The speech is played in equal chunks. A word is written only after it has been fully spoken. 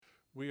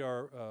We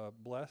are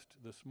blessed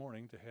this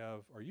morning to have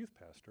our youth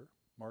pastor,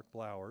 Mark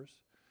Blowers.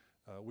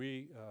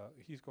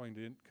 He's going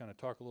to kind of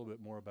talk a little bit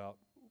more about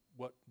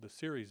what the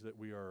series that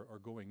we are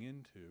going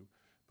into,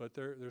 but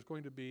there's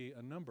going to be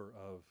a number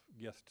of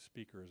guest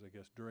speakers, I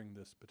guess, during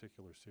this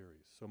particular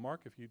series. So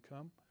Mark, if you'd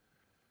come,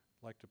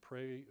 I'd like to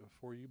pray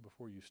for you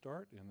before you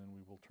start, and then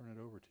we will turn it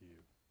over to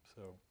you.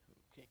 So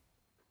Okay.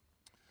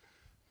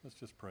 Let's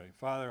just pray.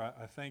 Father,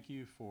 I thank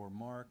you for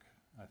Mark.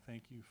 I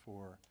thank you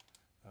for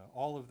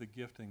all of the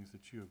giftings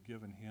that you have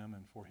given him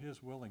and for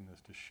his willingness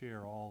to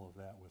share all of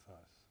that with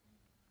us.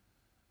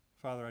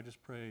 Father, I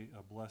just pray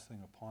a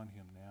blessing upon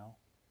him now,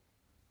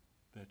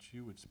 that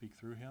you would speak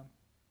through him,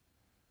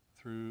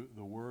 through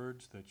the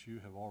words that you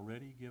have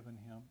already given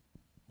him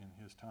in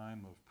his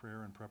time of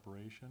prayer and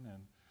preparation,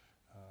 and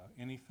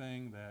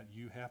anything that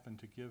you happen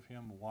to give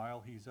him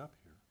while he's up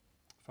here.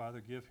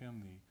 Father, give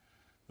him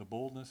the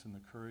boldness and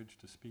the courage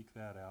to speak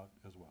that out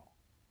as well.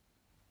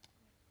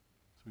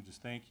 So we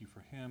just thank you for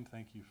him.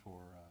 Thank you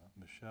for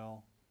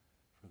Michelle,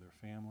 for their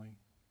family.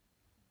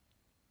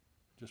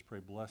 Just pray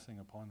blessing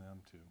upon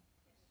them too.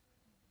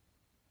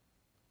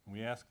 And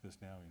we ask this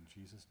now in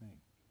Jesus' name.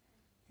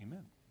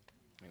 Amen.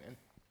 Amen.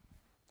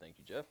 Thank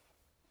you, Jeff.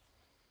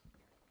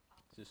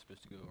 Is this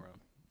supposed to go around?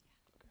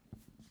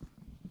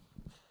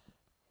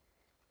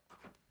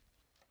 Okay.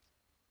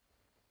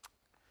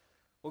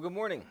 Well, good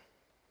morning.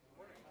 Good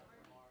morning.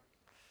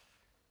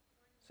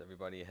 Does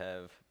everybody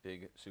have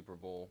big Super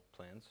Bowl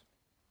plans?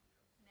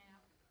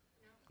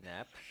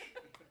 Nap?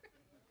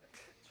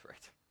 That's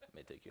right. I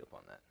may take you up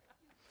on that.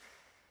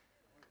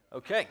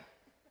 Okay.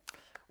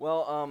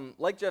 Well,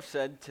 like Jeff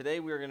said, today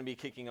we are going to be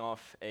kicking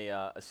off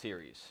a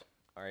series.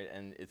 All right,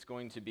 and it's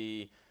going to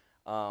be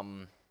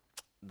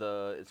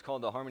it's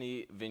called the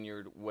Harmony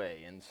Vineyard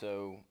Way. And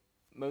so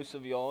most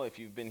of y'all, if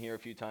you've been here a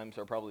few times,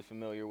 are probably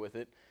familiar with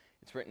it.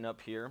 It's written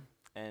up here.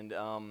 And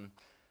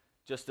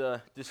just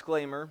a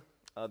disclaimer,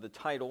 the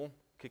title,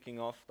 kicking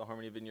off the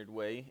Harmony Vineyard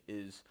Way,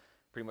 is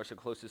pretty much the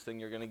closest thing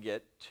you're going to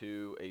get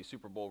to a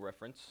Super Bowl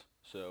reference.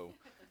 So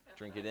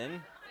drink it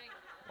in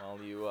while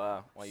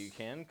you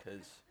can,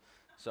 because,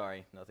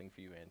 sorry, nothing for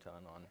you,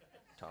 Anton, on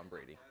Tom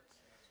Brady.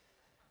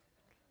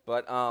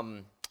 But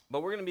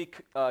we're going to be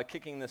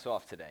kicking this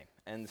off today.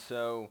 And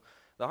so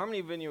the Harmony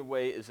Vineyard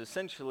Way is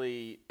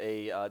essentially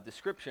a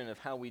description of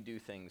how we do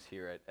things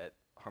here at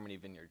Harmony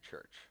Vineyard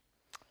Church.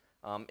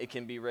 It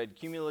can be read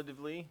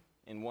cumulatively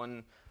in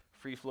one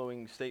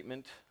free-flowing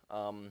statement,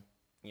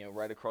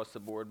 right across the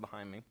board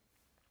behind me.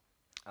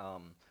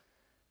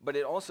 But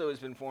it also has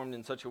been formed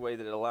in such a way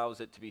that it allows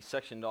it to be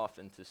sectioned off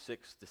into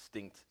 6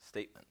 distinct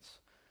statements.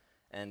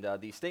 And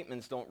these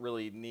statements don't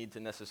really need to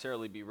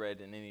necessarily be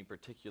read in any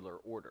particular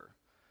order.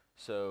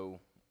 So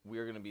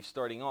we're going to be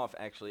starting off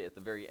actually at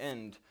the very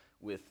end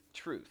with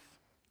truth.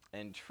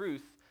 And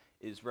truth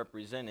is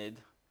represented,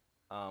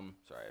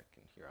 sorry, I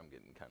can hear I'm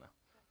getting kind of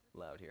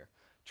loud here.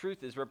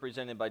 Truth is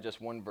represented by just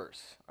one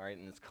verse, all right,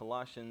 and it's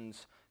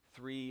Colossians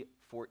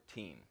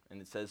 3:14,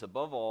 and it says,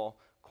 above all,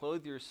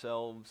 clothe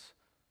yourselves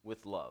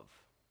with love,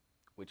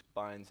 which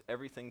binds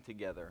everything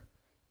together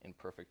in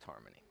perfect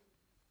harmony.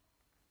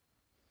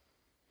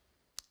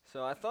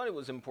 So I thought it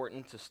was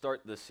important to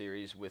start this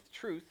series with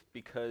truth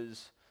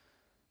because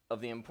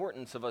of the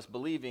importance of us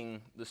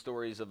believing the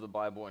stories of the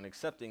Bible and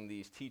accepting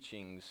these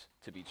teachings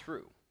to be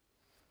true.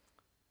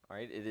 All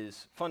right, it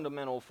is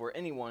fundamental for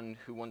anyone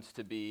who wants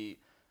to be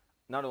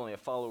not only a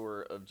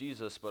follower of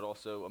Jesus, but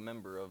also a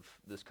member of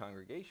this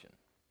congregation.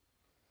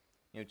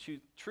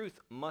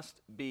 Truth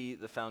must be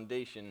the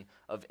foundation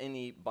of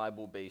any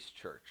Bible-based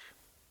church.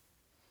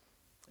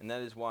 And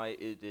that is why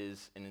it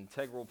is an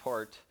integral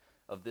part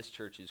of this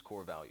church's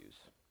core values.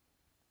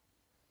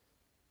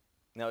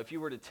 Now, if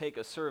you were to take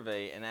a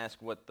survey and ask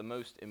what the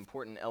most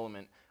important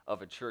element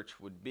of a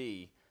church would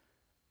be,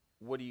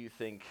 what do you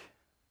think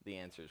the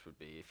answers would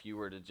be? If you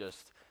were to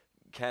just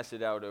cast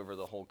it out over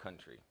the whole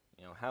country,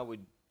 how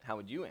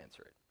would you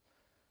answer it?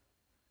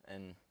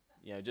 And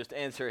just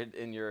answer it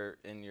in your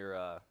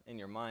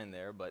mind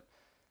there, but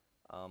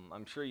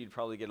I'm sure you'd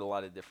probably get a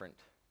lot of different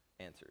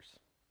answers.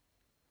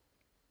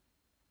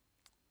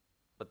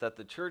 But that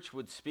the church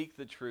would speak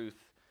the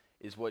truth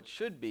is what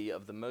should be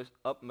of the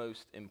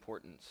utmost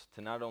importance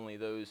to not only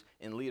those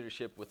in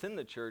leadership within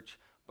the church,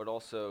 but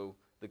also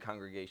the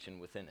congregation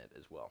within it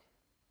as well.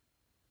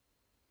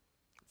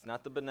 It's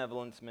not the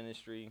benevolence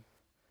ministry.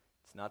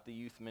 It's not the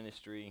youth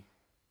ministry.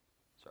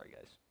 Sorry,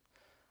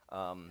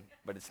 guys.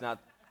 But it's not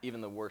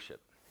even the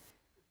worship.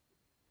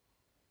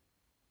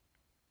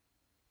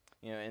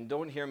 And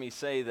don't hear me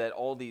say that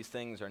all these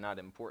things are not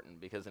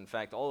important, because in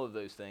fact, all of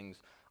those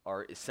things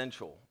are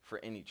essential for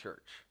any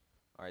church.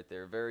 All right,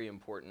 they're very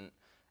important,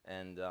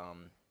 and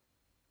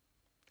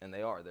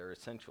they're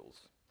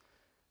essentials.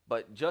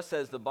 But just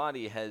as the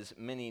body has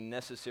many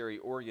necessary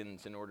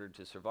organs in order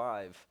to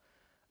survive,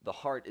 the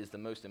heart is the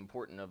most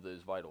important of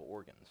those vital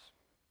organs.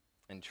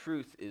 And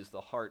truth is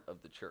the heart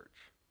of the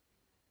church.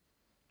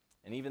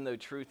 And even though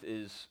truth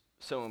is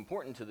so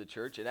important to the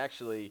church, it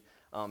actually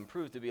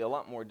proved to be a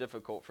lot more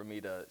difficult for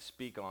me to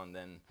speak on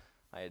than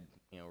I had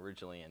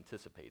originally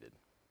anticipated.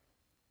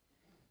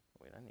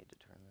 Wait, I need to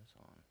turn this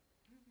on.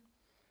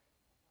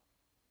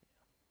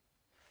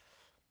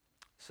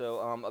 So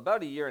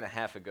about a year and a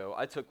half ago,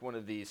 I took one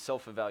of these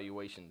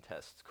self-evaluation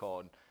tests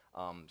called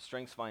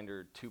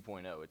StrengthsFinder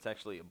 2.0. It's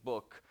actually a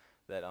book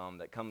that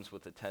comes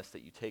with a test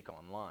that you take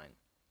online.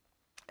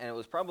 And it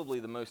was probably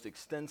the most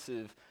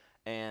extensive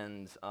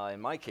and,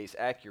 in my case,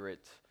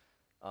 accurate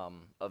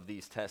of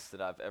these tests that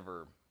I've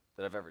ever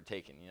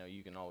taken.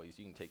 You can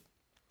take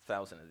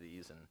 1,000 of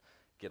these and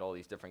get all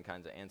these different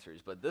kinds of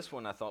answers. But this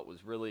one I thought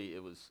was really,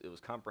 it was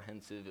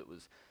comprehensive, it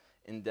was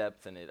in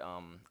depth, and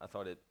I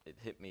thought it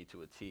hit me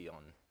to a T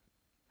on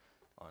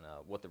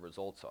what the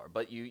results are.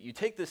 But you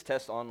take this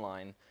test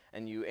online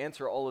and you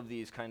answer all of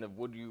these kind of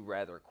would you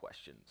rather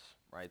questions,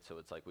 right? So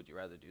it's like, would you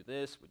rather do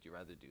this? Would you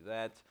rather do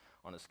that?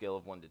 On a scale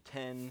of 1 to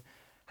 10,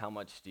 how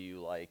much do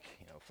you like,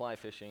 fly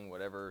fishing,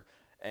 whatever.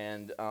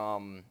 And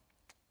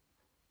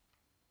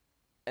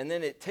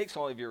then it takes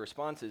all of your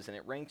responses and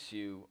it ranks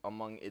you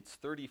among its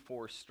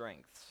 34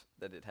 strengths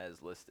that it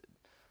has listed.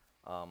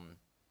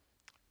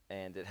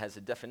 And it has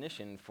a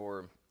definition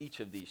for each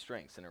of these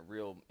strengths in a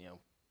real,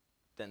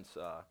 dense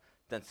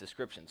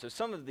description. So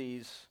some of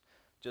these,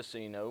 just so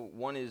you know,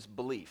 one is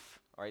belief,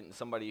 all right? And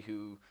somebody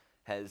who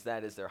has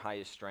that as their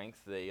highest strength,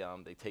 they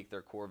take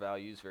their core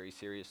values very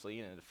seriously,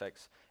 and it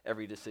affects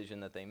every decision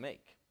that they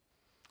make.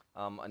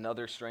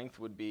 Another strength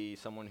would be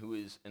someone who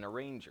is an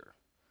arranger,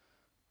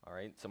 all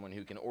right? Someone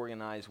who can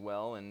organize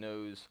well and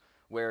knows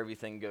where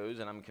everything goes,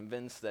 and I'm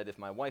convinced that if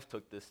my wife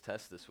took this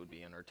test, this would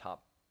be in her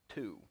top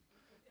 2.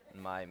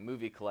 And my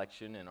movie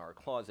collection in our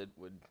closet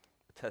would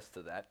attest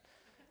to that.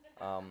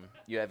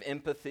 You have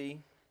empathy,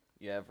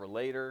 you have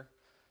relator,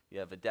 you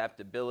have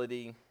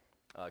adaptability,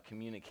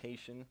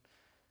 communication.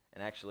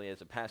 And actually,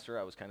 as a pastor,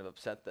 I was kind of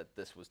upset that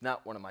this was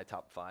not one of my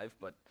top 5,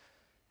 but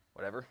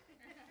whatever.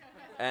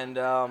 And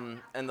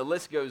the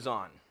list goes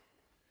on.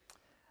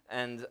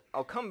 And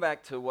I'll come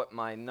back to what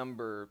my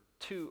number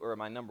 2 or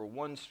my number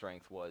 1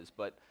 strength was,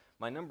 but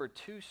my number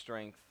 2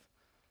 strength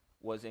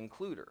was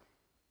includer.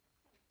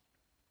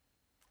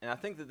 And I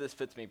think that this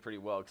fits me pretty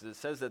well because it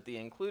says that the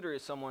includer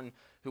is someone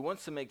who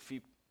wants to make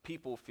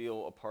people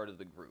feel a part of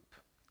the group.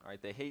 All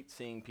right, they hate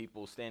seeing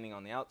people standing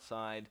on the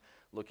outside,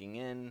 looking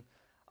in.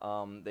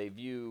 They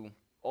view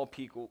all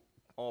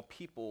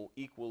people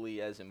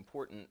equally as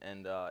important,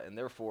 and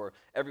therefore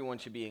everyone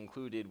should be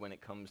included when it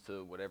comes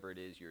to whatever it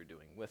is you're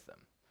doing with them.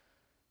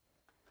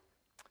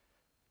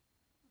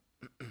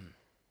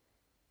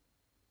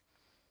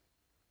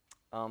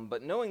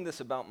 But knowing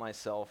this about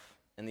myself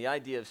and the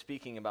idea of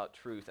speaking about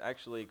truth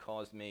actually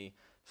caused me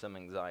some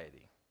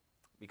anxiety,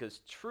 because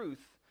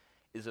truth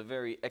is a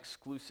very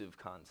exclusive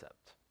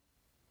concept.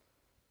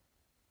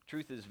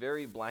 Truth is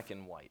very black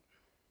and white.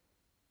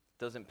 It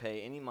doesn't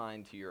pay any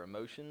mind to your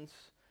emotions,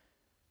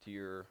 to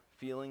your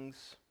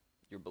feelings,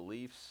 your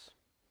beliefs.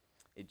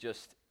 It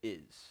just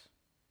is.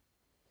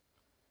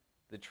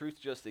 The truth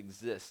just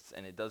exists,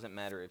 and it doesn't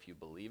matter if you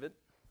believe it.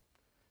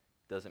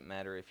 It doesn't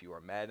matter if you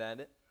are mad at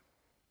it,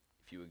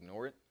 if you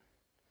ignore it,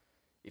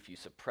 if you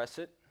suppress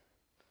it,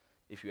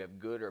 if you have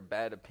good or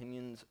bad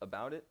opinions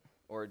about it,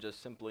 or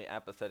just simply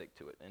apathetic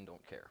to it and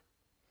don't care.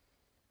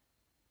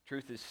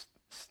 Truth is,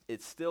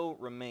 it still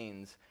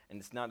remains, and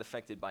it's not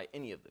affected by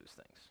any of those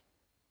things.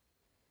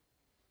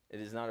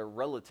 It is not a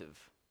relative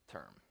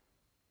term.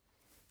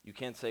 You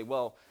can't say,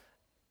 well,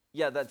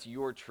 yeah, that's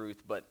your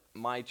truth, but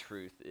my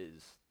truth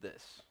is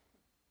this.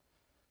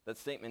 That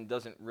statement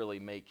doesn't really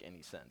make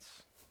any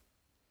sense.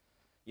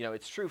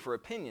 It's true for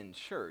opinions,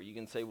 sure. You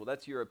can say, well,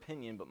 that's your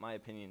opinion, but my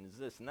opinion is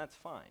this, and that's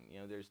fine.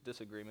 There's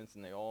disagreements,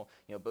 and they all,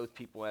 both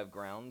people have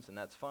grounds, and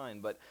that's fine.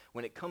 But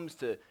when it comes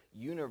to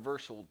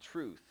universal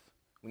truth,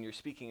 when you're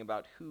speaking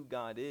about who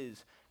God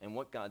is and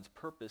what God's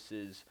purpose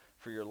is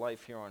for your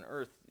life here on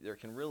earth, there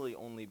can really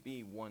only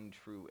be one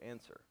true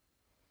answer.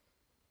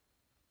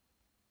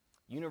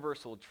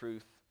 Universal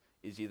truth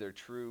is either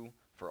true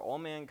for all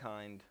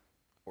mankind,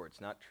 or it's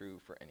not true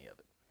for any of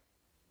it.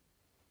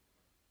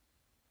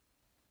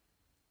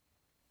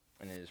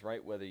 And it is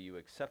right whether you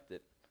accept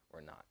it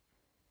or not.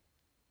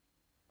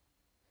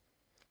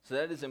 So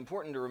that is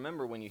important to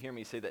remember when you hear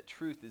me say that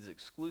truth is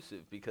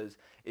exclusive, because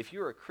if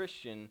you're a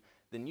Christian,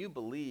 then you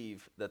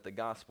believe that the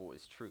gospel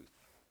is truth.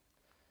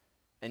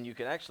 And you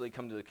could actually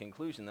come to the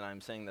conclusion that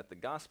I'm saying that the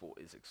gospel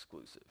is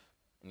exclusive.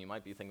 And you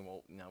might be thinking,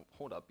 well,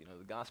 hold up,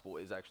 the gospel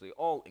is actually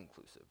all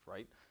inclusive,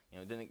 right?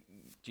 Didn't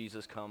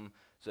Jesus come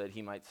so that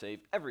he might save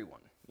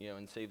everyone,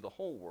 and save the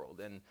whole world?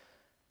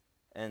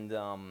 And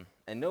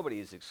nobody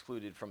is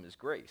excluded from his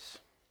grace.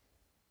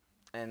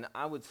 And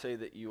I would say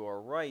that you are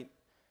right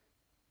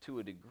to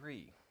a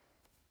degree.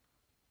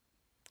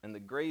 And the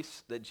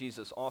grace that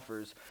Jesus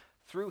offers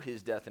through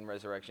his death and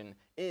resurrection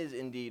is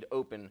indeed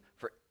open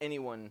for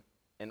anyone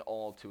and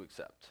all to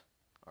accept.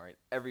 All right,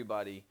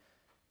 everybody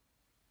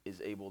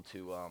is able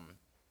to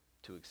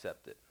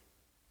accept it.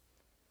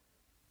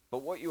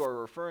 But what you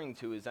are referring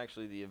to is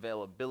actually the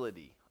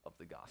availability of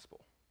the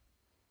gospel,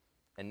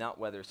 and not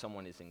whether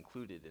someone is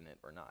included in it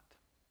or not.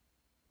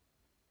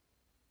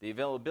 The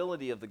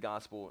availability of the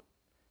gospel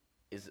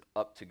is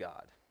up to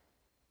God.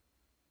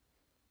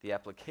 The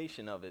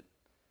application of it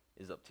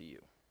is up to you.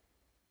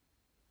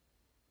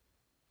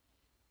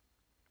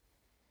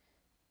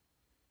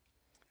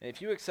 And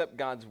if you accept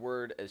God's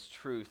word as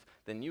truth,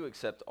 then you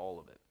accept all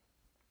of it.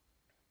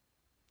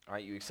 All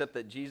right, you accept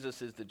that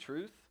Jesus is the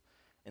truth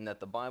and that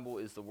the Bible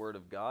is the word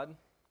of God.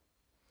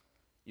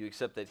 You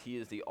accept that he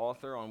is the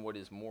author on what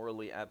is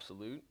morally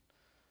absolute,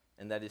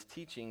 and that his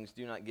teachings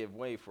do not give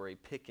way for a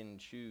pick and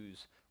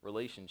choose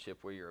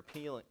relationship where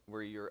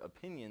your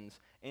opinions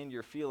and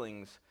your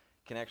feelings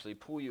can actually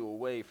pull you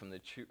away from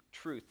the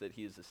truth that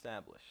he has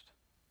established.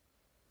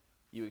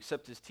 You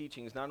accept his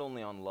teachings not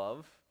only on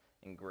love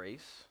and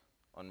grace,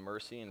 on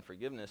mercy and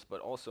forgiveness,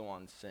 but also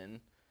on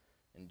sin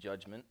and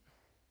judgment,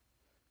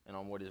 and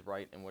on what is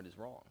right and what is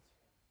wrong.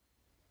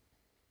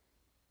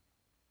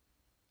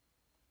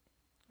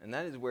 And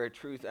that is where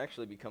truth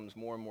actually becomes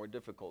more and more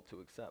difficult to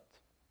accept.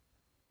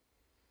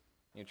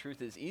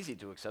 Truth is easy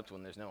to accept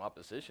when there's no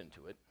opposition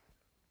to it.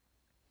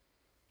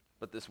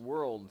 But this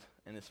world,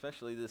 and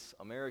especially this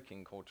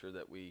American culture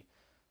that we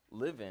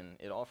live in,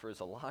 it offers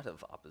a lot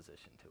of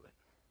opposition to it.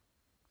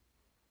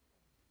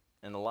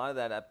 And a lot of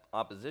that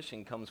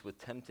opposition comes with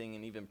tempting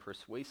and even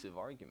persuasive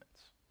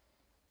arguments.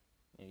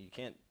 You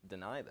can't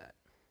deny that.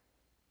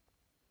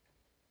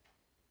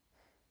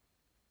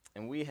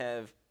 And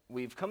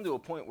we've come to a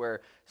point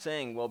where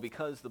saying, well,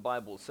 because the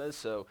Bible says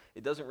so,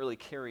 it doesn't really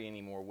carry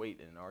any more weight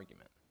in an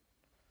argument.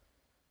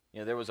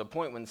 There was a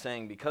point when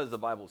saying because the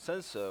Bible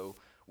says so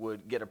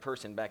would get a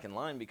person back in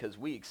line because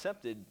we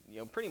accepted,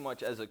 pretty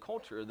much as a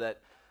culture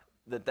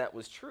that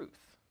was truth.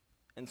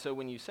 And so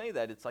when you say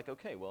that, it's like,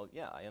 okay, well,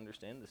 yeah, I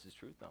understand this is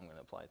truth. I'm going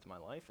to apply it to my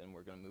life, and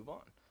we're going to move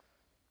on.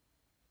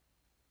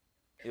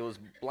 It was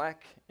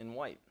black and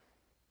white.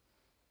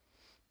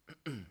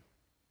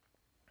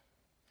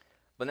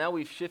 But now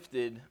we've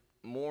shifted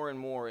more and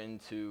more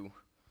into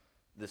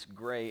this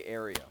gray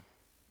area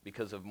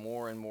because of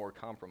more and more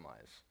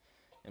compromise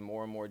and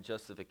more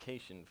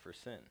justification for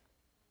sin.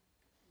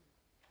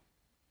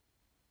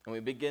 And we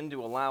begin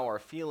to allow our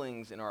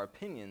feelings and our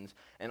opinions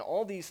and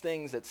all these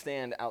things that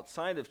stand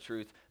outside of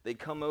truth, they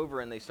come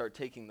over and they start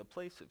taking the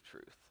place of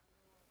truth,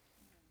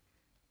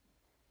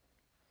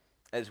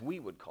 as we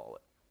would call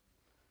it.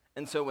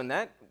 And so when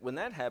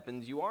that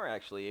happens, you are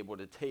actually able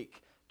to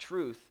take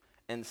truth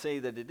and say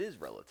that it is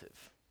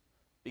relative.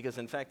 Because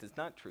in fact, it's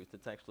not truth,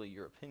 it's actually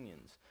your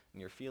opinions and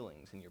your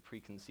feelings and your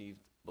preconceived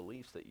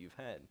beliefs that you've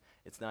had.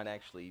 It's not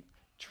actually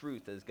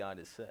truth as God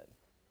has said.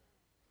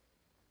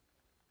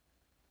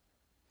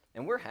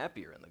 And we're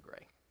happier in the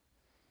gray.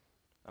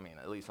 I mean,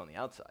 at least on the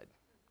outside.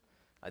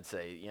 I'd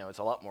say, it's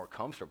a lot more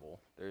comfortable.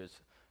 There's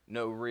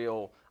no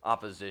real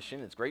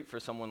opposition. It's great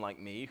for someone like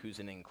me who's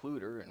an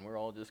includer, and we're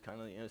all just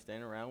kind of,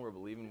 standing around, we're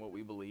believing what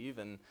we believe,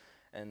 and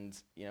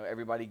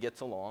everybody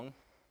gets along.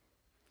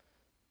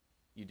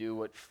 You do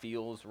what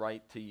feels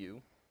right to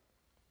you.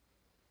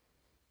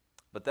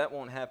 But that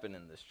won't happen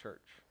in this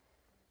church.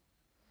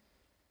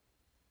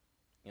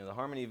 The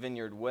Harmony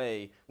Vineyard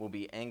Way will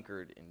be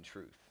anchored in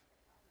truth.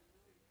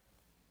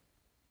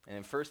 And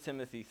in 1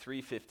 Timothy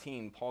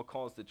 3:15, Paul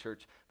calls the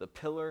church the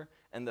pillar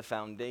and the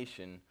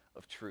foundation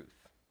of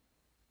truth.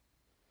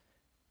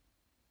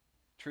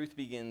 Truth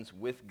begins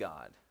with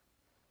God,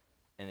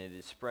 and it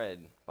is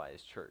spread by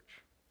his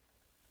church.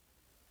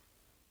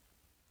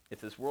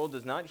 If this world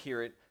does not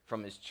hear it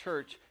from his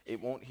church,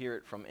 it won't hear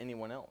it from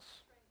anyone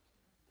else.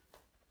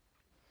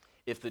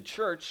 If the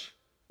church,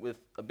 with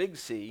a big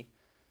C,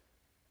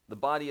 the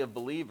body of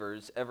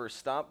believers, ever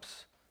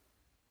stops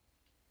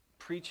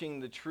preaching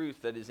the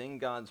truth that is in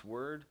God's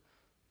word,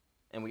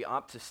 and we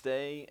opt to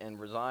stay and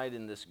reside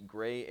in this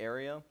gray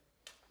area,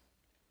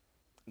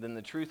 then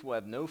the truth will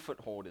have no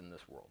foothold in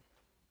this world.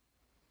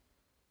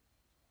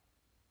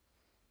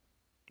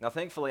 Now,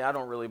 thankfully, I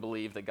don't really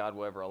believe that God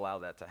will ever allow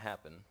that to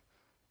happen.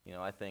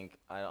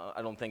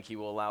 I don't think he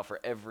will allow for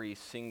every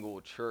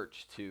single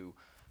church to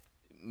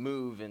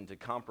move into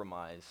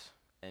compromise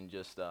and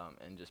just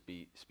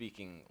be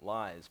speaking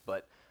lies.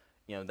 But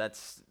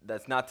that's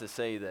not to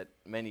say that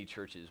many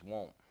churches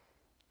won't.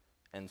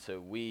 And so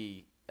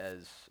we,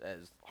 as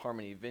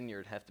Harmony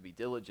Vineyard, have to be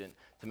diligent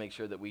to make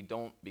sure that we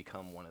don't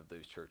become one of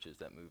those churches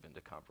that move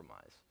into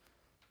compromise.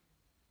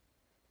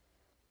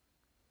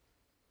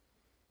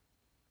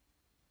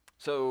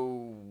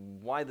 So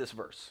why this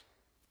verse?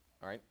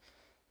 All right.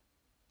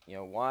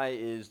 Why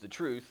is the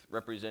truth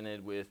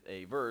represented with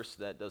a verse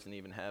that doesn't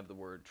even have the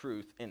word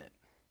truth in it?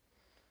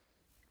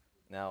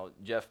 Now,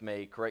 Jeff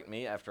may correct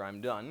me after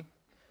I'm done,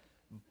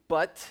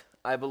 but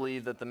I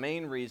believe that the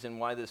main reason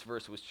why this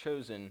verse was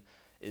chosen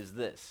is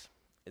this.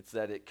 It's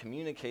that it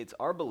communicates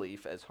our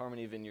belief as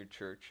Harmony Vineyard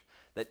Church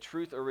that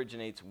truth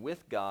originates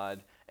with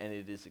God and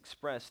it is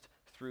expressed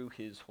through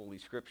his holy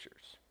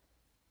scriptures.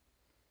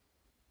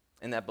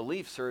 And that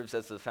belief serves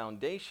as the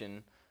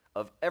foundation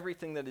of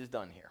everything that is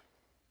done here.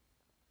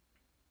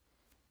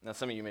 Now,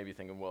 some of you may be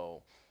thinking,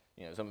 well,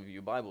 some of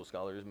you Bible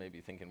scholars may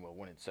be thinking, well,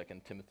 wouldn't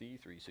 2 Timothy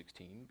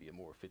 3:16 be a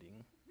more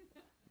fitting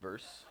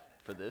verse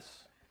for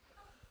this,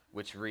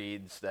 which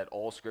reads that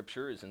all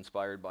scripture is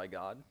inspired by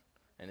God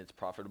and it's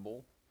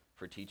profitable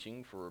for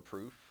teaching, for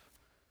reproof,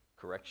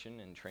 correction,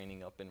 and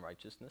training up in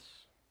righteousness.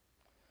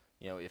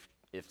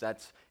 If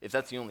that's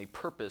the only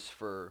purpose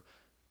for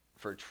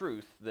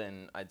truth,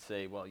 then I'd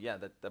say, well, yeah,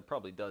 that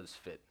probably does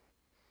fit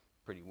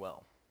pretty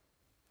well.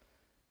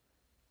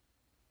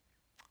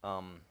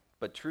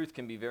 But truth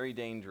can be very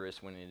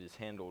dangerous when it is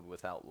handled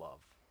without love.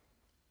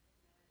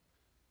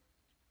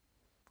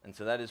 And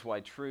so that is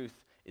why truth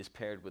is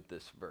paired with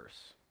this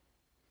verse.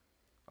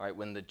 All right,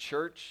 when the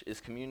church is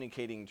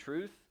communicating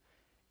truth,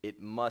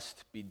 it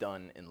must be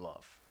done in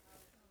love.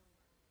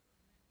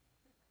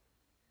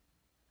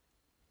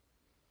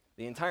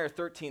 The entire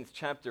 13th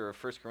chapter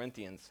of 1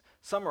 Corinthians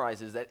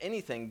summarizes that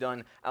anything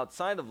done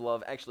outside of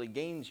love actually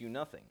gains you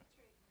nothing.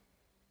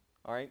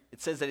 All right?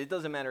 It says that it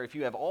doesn't matter if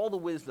you have all the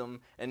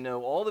wisdom and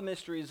know all the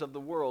mysteries of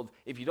the world.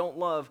 If you don't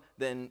love,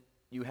 then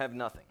you have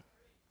nothing.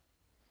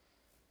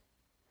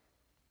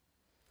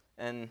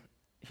 And,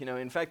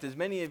 in fact, as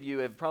many of you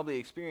have probably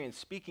experienced,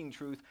 speaking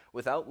truth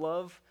without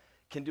love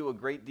can do a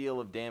great deal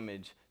of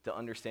damage to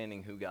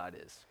understanding who God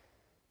is.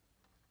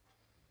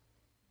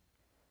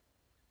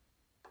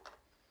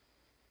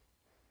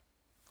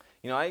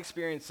 I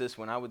experienced this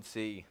when I would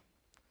see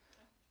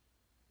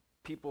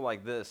people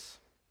like this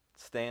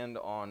stand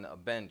on a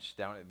bench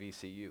down at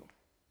VCU.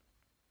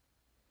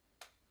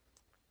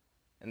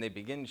 And they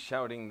begin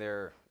shouting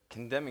their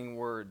condemning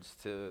words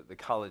to the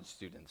college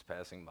students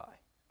passing by.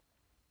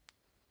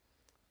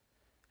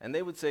 And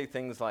they would say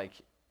things like,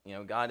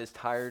 God is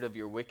tired of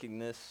your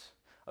wickedness,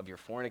 of your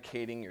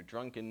fornicating, your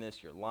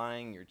drunkenness, your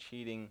lying, your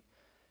cheating,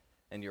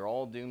 and you're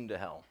all doomed to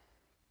hell.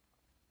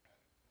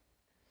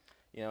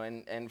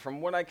 And from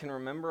what I can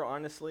remember,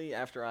 honestly,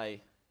 after I,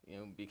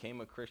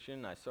 became a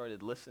Christian, I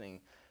started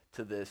listening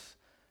to this.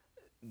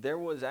 There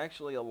was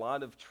actually a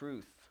lot of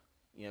truth,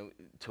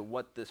 to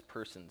what this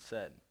person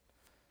said.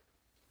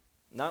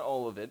 Not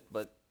all of it,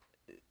 but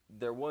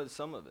there was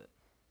some of it.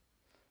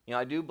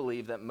 I do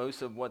believe that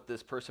most of what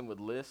this person would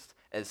list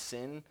as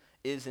sin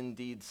is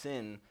indeed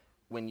sin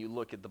when you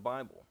look at the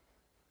Bible.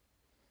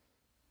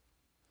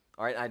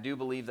 All right, I do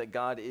believe that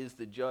God is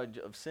the judge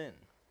of sin.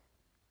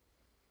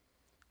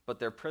 But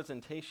their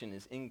presentation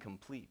is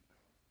incomplete.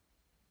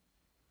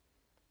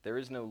 There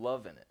is no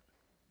love in it.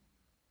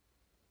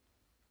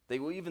 They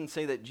will even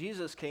say that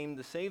Jesus came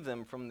to save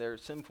them from their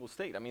sinful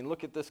state. I mean,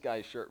 look at this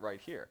guy's shirt right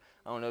here.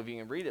 I don't know if you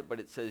can read it, but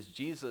it says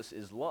Jesus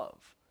is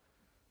love.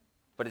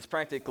 But it's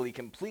practically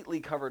completely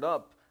covered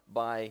up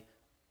by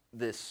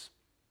this,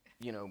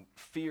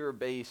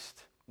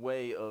 fear-based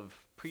way of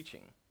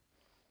preaching.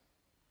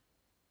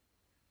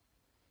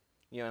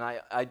 And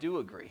I do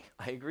agree.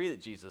 I agree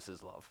that Jesus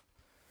is love.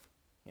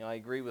 I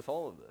agree with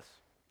all of this,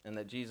 and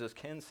that Jesus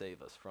can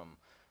save us from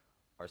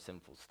our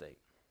sinful state.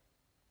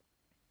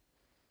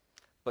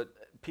 But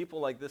people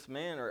like this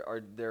man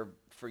they're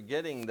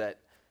forgetting that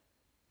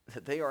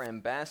they are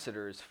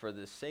ambassadors for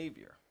this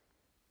Savior.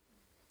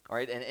 All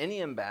right, and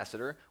any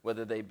ambassador,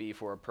 whether they be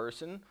for a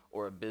person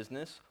or a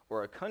business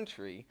or a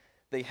country,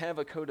 they have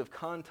a code of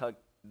conduct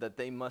that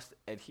they must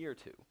adhere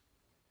to.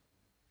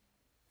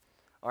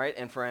 All right,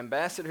 and for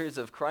ambassadors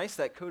of Christ,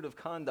 that code of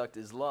conduct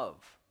is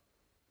love.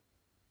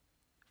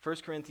 1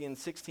 Corinthians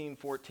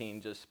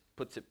 16:14 just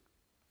puts it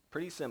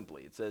pretty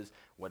simply. It says,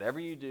 whatever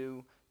you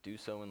do, do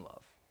so in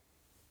love.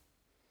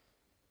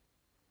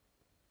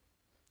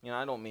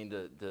 I don't mean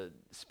to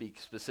speak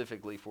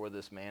specifically for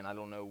this man. I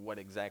don't know what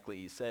exactly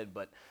he said,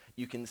 but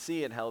you can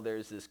see it how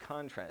there's this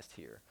contrast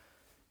here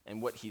and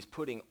what he's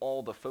putting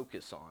all the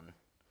focus on.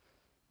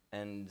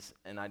 And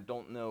I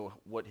don't know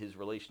what his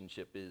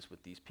relationship is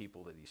with these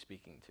people that he's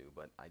speaking to,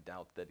 but I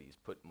doubt that he's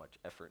put much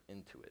effort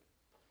into it.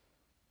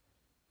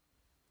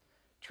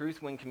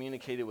 Truth, when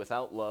communicated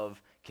without love,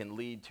 can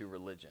lead to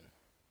religion.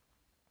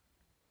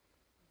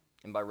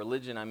 And by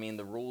religion, I mean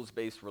the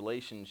rules-based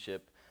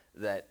relationship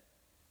that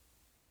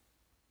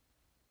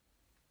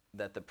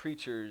the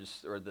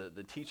preachers or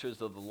the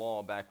teachers of the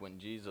law back when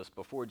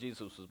before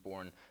Jesus was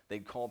born,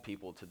 they'd call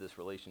people to this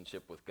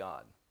relationship with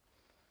God.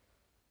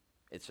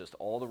 It's just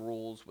all the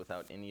rules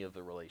without any of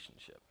the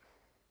relationship.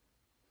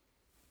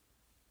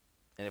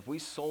 And if we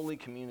solely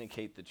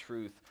communicate the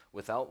truth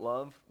without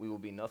love, we will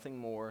be nothing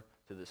more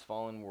to this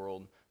fallen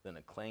world than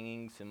a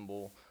clanging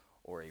cymbal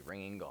or a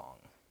ringing gong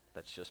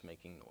that's just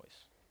making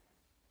noise.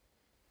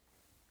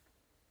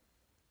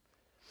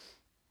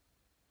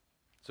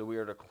 So we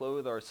are to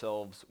clothe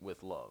ourselves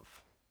with love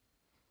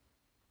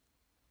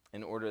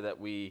in order that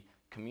we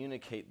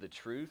communicate the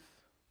truth,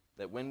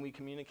 that when we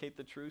communicate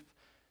the truth,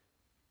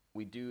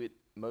 we do it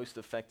most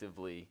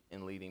effectively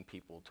in leading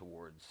people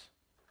towards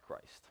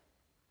Christ.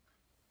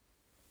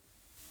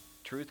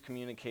 Truth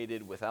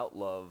communicated without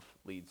love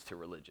leads to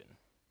religion,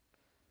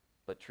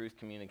 but truth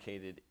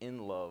communicated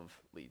in love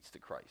leads to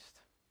Christ.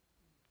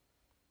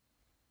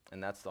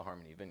 And that's the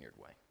Harmony Vineyard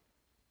way.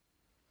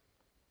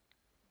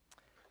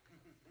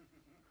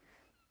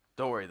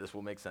 Don't worry, this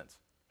will make sense.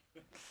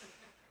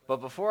 But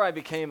before I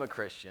became a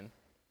Christian,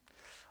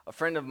 a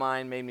friend of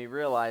mine made me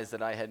realize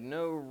that I had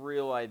no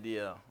real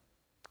idea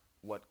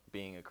what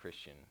being a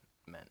Christian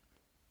meant.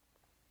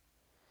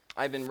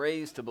 I've been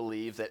raised to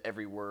believe that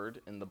every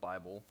word in the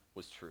Bible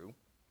was true,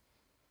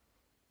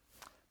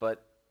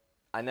 but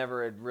I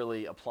never had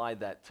really applied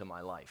that to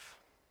my life.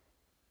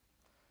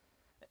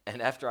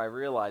 And after I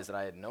realized that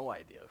I had no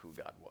idea who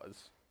God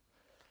was,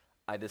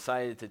 I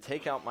decided to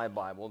take out my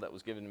Bible that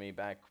was given to me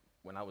back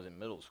when I was in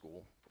middle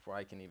school, before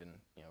I can even,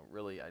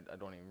 really, I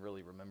don't even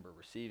really remember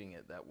receiving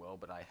it that well,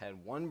 but I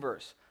had one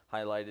verse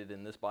highlighted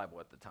in this Bible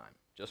at the time,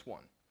 just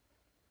one.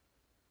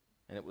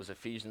 And it was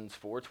Ephesians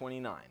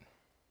 4:29,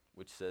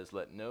 which says,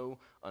 "Let no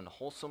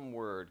unwholesome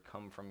word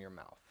come from your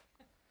mouth,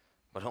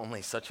 but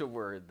only such a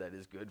word that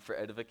is good for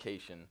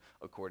edification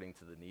according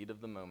to the need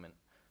of the moment,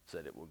 so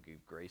that it will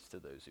give grace to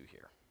those who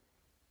hear."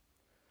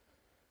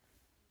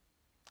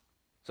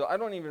 So I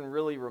don't even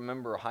really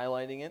remember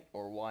highlighting it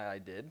or why I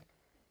did,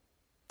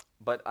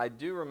 but I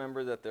do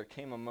remember that there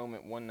came a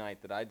moment one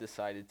night that I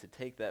decided to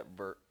take that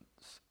verse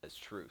as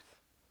truth,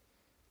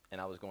 and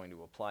I was going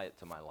to apply it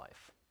to my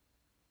life.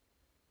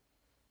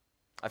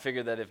 I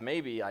figured that if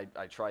maybe I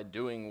tried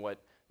doing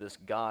what this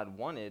God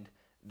wanted,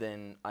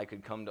 then I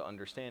could come to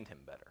understand him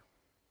better.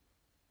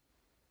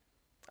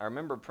 I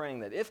remember praying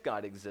that if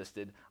God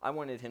existed, I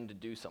wanted him to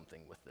do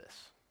something with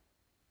this,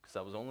 because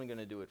I was only going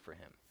to do it for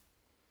him.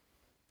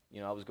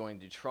 I was going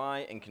to try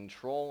and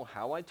control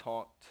how I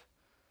talked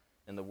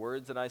and the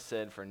words that I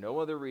said for no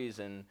other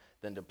reason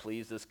than to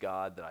please this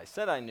God that I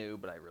said I knew,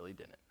 but I really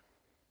didn't.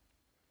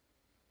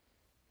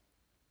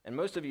 And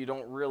most of you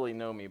don't really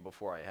know me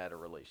before I had a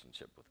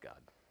relationship with God.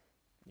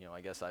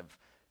 I guess I've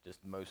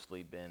just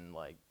mostly been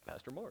like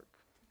Pastor Mark.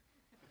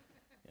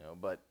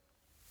 But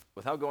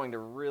without going to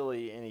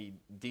really any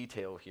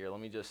detail here, let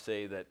me just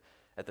say that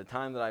at the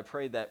time that I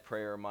prayed that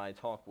prayer, my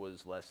talk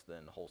was less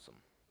than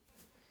wholesome.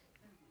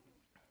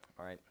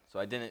 All right, so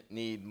I didn't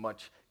need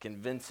much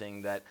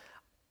convincing that,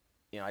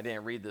 I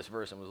didn't read this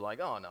verse and was like,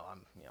 oh no,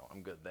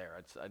 I'm good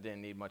there. I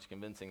didn't need much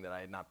convincing that I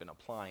had not been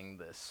applying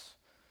this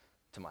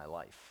to my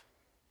life,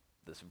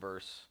 this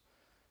verse,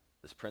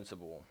 this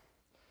principle,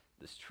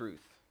 this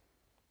truth.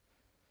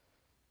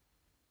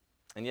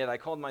 And yet I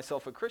called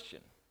myself a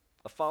Christian,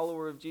 a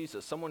follower of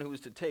Jesus, someone who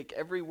was to take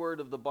every word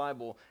of the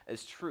Bible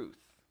as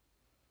truth.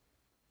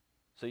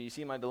 So you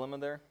see my dilemma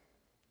there?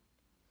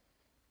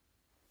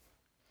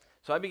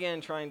 So I began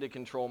trying to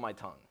control my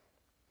tongue,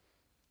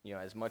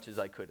 as much as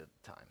I could at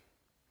the time.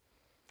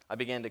 I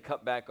began to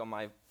cut back on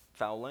my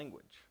foul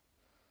language.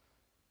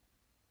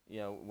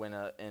 When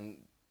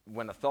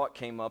a thought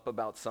came up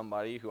about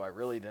somebody who I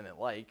really didn't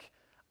like,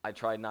 I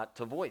tried not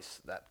to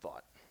voice that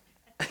thought,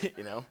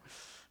 Because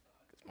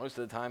most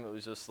of the time it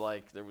was just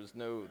like there was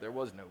no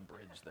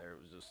bridge there. It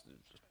was just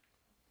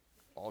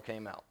all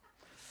came out.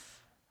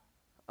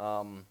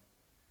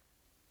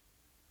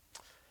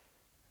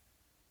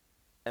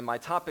 And my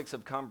topics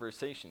of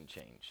conversation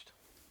changed.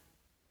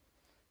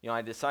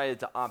 I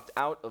decided to opt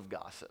out of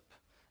gossip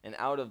and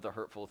out of the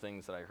hurtful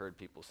things that I heard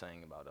people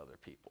saying about other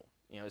people.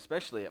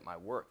 Especially at my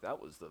work,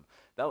 that was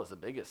the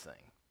biggest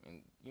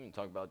thing. You can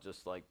talk about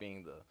just like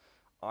being the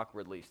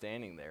awkwardly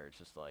standing there. It's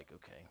just like,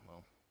 okay,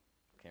 well,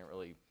 can't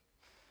really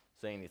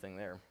say anything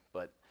there.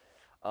 But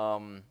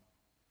I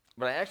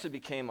actually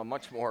became a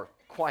much more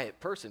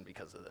quiet person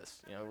because of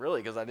this.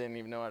 Really, because I didn't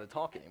even know how to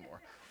talk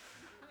anymore.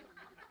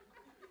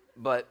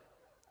 But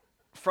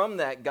from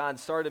that, God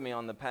started me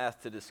on the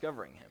path to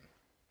discovering him.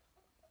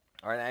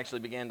 All right, I actually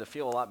began to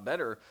feel a lot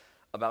better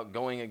about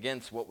going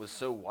against what was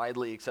so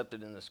widely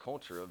accepted in this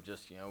culture of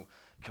just,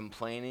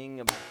 complaining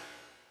about.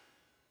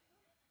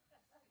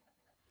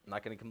 I'm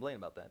not going to complain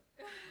about that.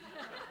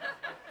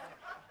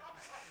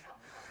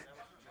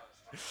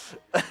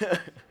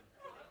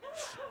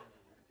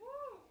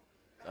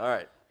 All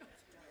right,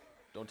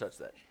 don't touch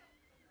that.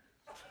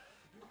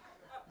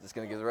 I'm just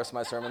going to give the rest of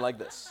my sermon like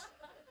this.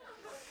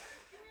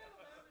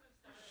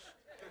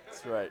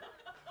 That's right.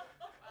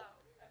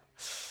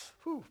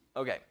 Whew.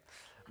 Okay.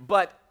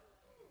 But,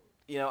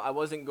 I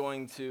wasn't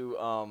going to,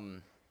 all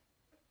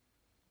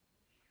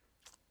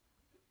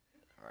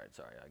right,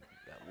 sorry, I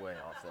got way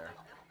off there.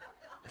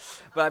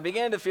 But I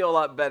began to feel a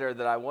lot better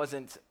that I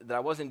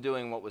wasn't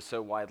doing what was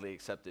so widely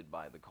accepted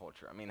by the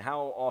culture.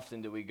 How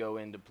often do we go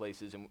into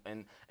places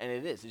and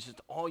it's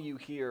just all you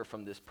hear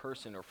from this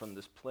person or from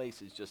this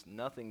place is just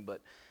nothing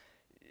but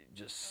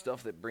just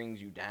stuff that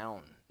brings you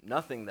down.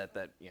 Nothing that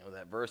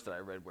verse that I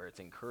read where it's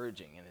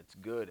encouraging and it's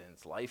good and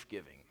it's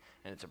life-giving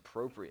and it's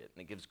appropriate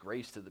and it gives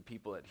grace to the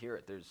people that hear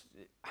it.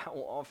 How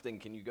often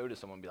can you go to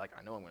someone and be like,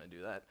 I know I'm going to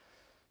do that,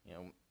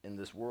 in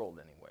this world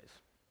anyways.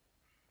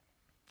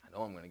 I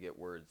know I'm going to get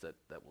words that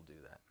will do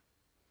that.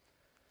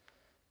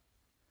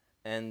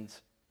 And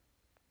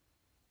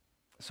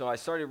so I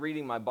started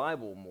reading my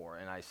Bible more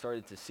and I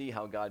started to see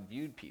how God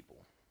viewed people.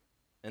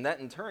 And that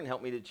in turn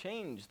helped me to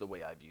change the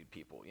way I viewed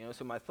people.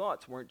 So my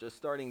thoughts weren't just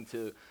starting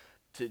to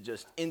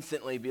just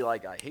instantly be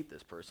like, I hate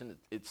this person.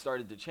 It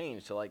started to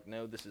change to like,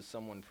 no, this is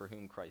someone for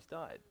whom Christ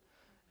died.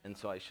 And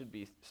so I should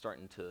be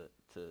starting to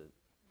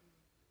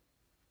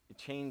it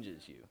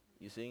changes you,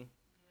 you see?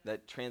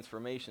 That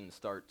transformation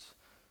starts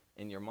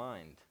in your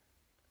mind,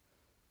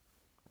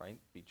 right?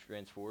 Be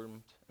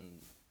transformed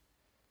and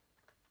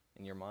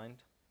in your mind?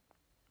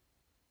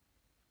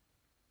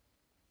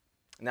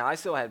 Now, I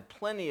still had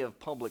plenty of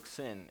public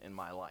sin in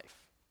my life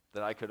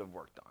that I could have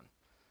worked on,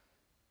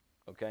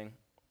 okay?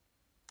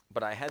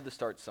 But I had to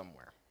start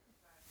somewhere.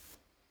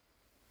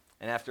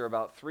 And after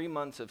about 3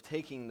 months of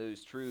taking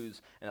those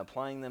truths and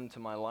applying them to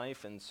my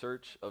life in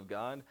search of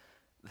God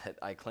that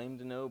I claimed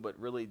to know but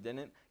really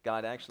didn't,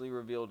 God actually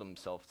revealed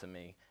himself to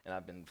me, and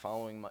I've been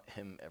following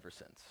him ever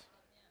since.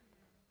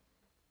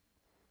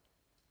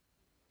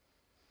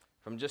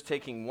 From just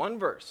taking one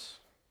verse,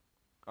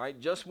 all right,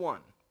 just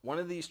one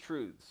of these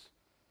truths.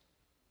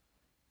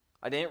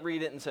 I didn't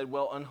read it and said,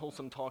 well,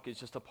 unwholesome talk is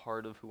just a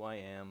part of who I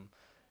am.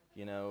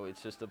 You know,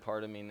 it's just a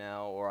part of me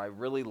now. Or I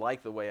really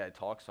like the way I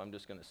talk, so I'm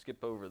just going to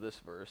skip over this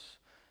verse.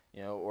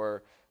 You know,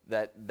 or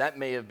that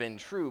may have been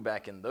true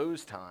back in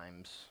those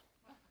times,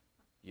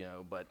 you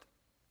know, but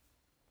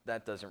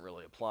that doesn't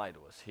really apply to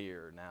us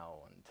here, now,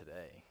 and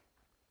today.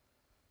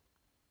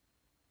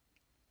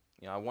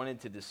 You know, I wanted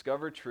to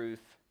discover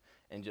truth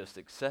and just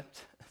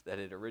accept that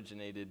it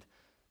originated,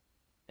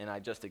 and I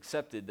just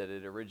accepted that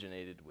it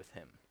originated with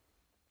him.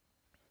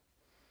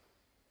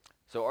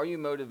 So are you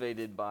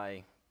motivated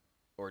by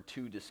or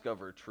to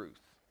discover truth?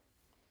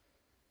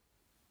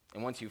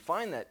 And once you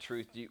find that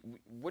truth,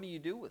 what do you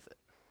do with it?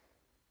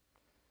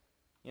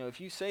 You know,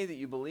 if you say that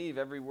you believe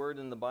every word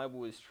in the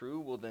Bible is true,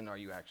 well, then are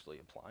you actually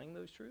applying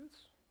those truths?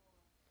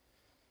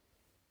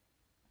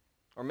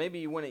 Or maybe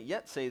you wouldn't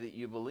yet say that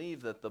you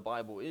believe that the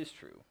Bible is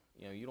true.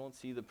 You know, you don't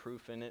see the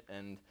proof in it,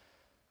 and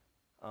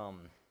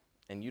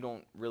you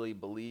don't really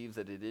believe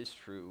that it is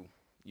true.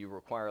 You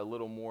require a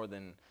little more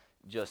than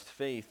just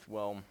faith.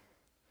 Well,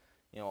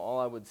 you know, all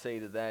I would say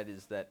to that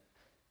is that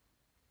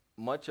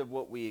much of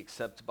what we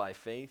accept by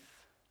faith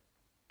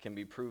can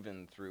be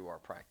proven through our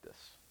practice.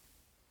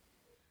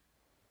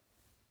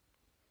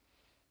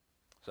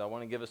 So I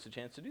want to give us a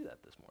chance to do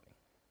that this morning.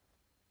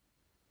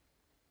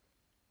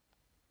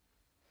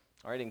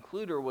 All right,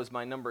 includer was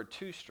my number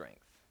 2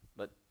 strength,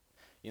 but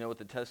you know what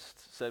the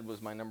test said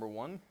was my number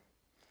 1?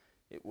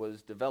 It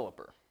was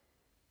developer.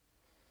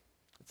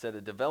 It said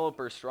a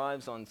developer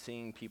strives on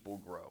seeing people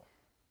grow.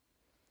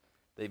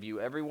 They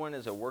view everyone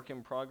as a work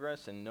in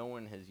progress, and no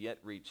one has yet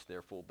reached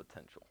their full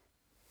potential.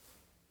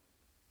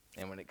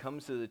 And when it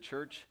comes to the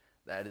church,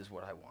 that is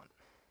what I want.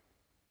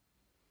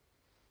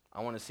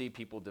 I want to see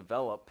people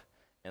develop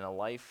in a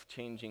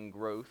life-changing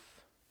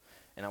growth,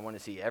 and I want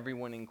to see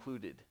everyone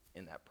included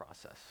in that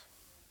process.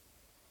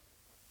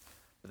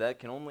 But that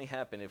can only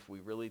happen if we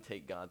really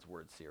take God's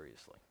word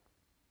seriously.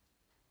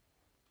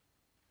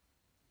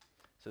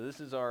 So this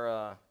is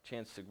our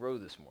chance to grow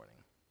this morning.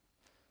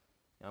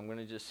 I'm going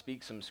to just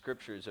speak some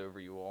scriptures over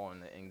you all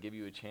and give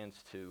you a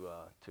chance to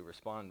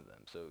respond to them.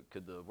 So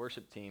could the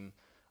worship team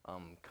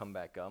come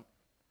back up?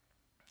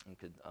 And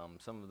could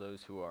some of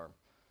those who are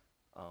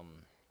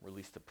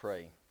released to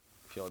pray,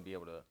 if y'all would be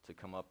able to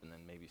come up and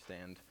then maybe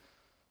stand.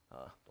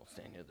 Don't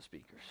stand near the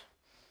speakers.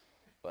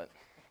 But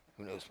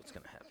who knows what's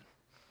going to happen.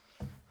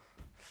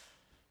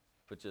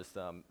 But just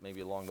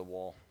maybe along the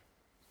wall.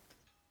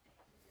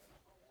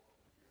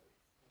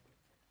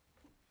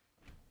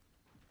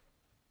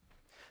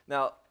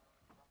 Now,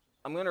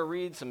 I'm going to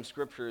read some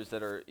scriptures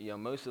that are, you know,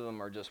 most of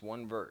them are just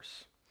one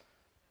verse.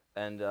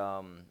 And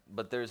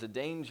but there's a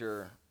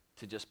danger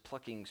to just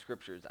plucking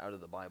scriptures out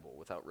of the Bible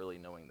without really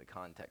knowing the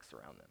context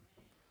around them.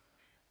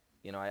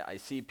 You know, I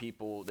see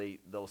people,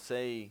 they'll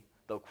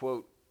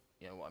quote,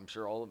 you know, I'm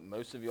sure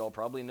most of you all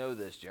probably know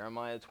this,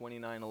 Jeremiah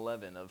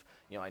 29:11 of,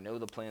 you know, I know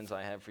the plans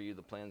I have for you,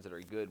 the plans that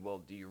are good. Well,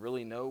 do you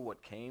really know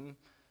what came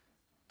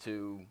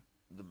to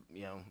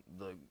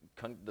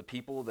the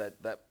people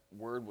that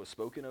word was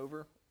spoken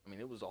over? I mean,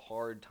 it was a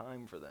hard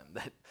time for them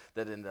that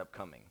ended up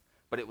coming.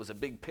 But it was a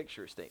big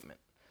picture statement.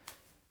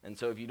 And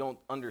so if you don't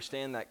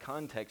understand that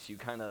context,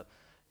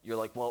 you're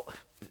like, well,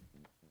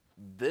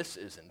 this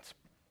isn't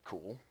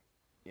cool.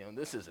 You know,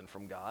 this isn't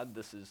from God.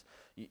 This is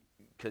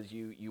because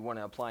you want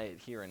to apply it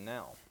here and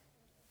now.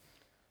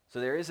 So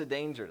there is a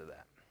danger to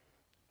that.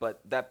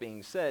 But that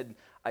being said,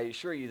 I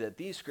assure you that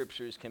these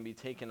scriptures can be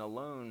taken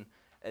alone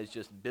as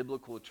just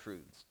biblical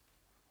truths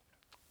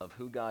of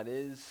who God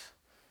is,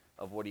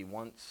 of what he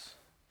wants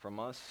from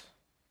us,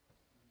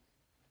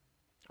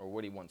 or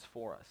what he wants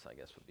for us, I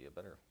guess would be a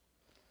better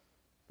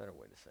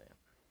way to say it.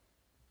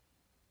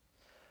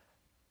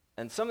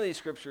 And some of these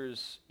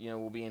scriptures, you know,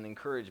 will be an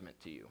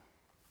encouragement to you,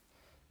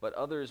 but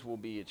others will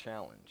be a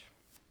challenge.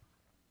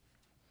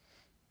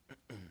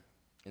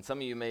 And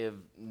some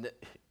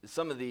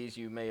of these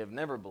you may have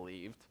never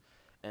believed,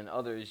 and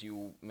others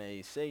you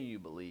may say you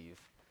believe,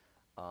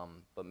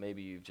 but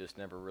maybe you've just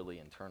never really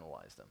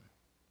internalized them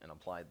and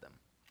applied them.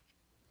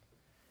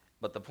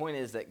 But the point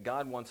is that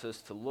God wants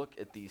us to look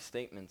at these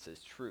statements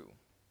as true,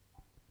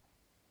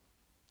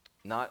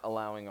 not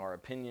allowing our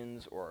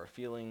opinions or our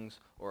feelings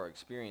or our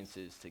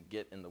experiences to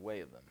get in the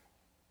way of them.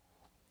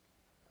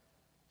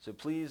 So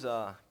please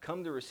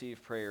come to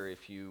receive prayer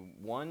if you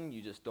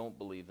just don't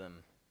believe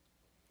them,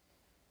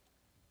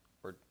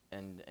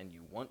 and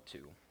you want to,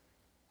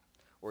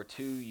 or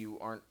 2, you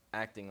aren't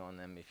acting on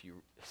them if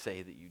you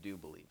say that you do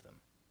believe them.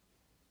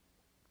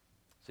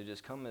 So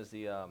just come as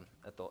the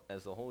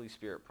Holy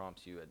Spirit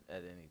prompts you at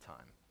any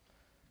time.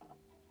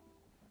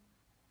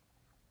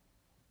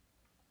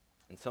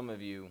 And some of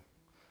you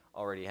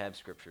already have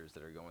scriptures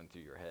that are going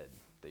through your head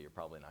that you're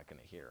probably not going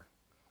to hear,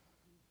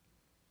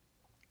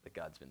 that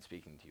God's been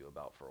speaking to you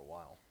about for a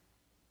while.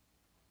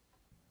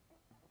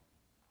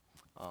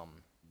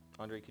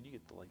 Andre, could you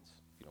get the lights,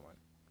 if you don't mind?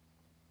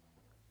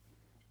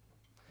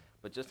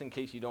 But just in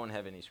case you don't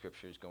have any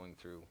scriptures going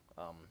through,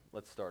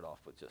 let's start off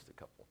with just a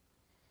couple.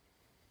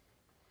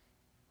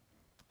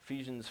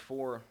 Ephesians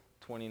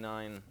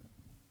 4:29,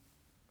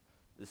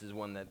 this is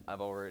one that I've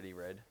already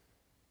read.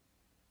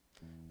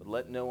 But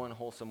let no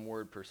unwholesome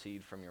word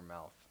proceed from your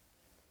mouth,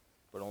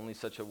 but only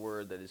such a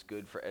word that is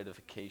good for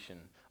edification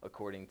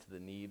according to the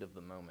need of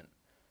the moment,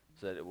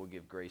 so that it will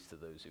give grace to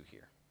those who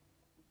hear.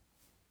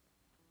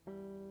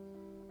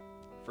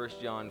 1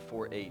 John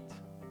 4:8,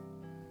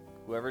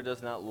 whoever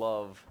does not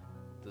love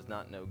does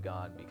not know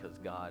God, because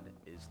God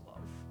is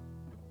love.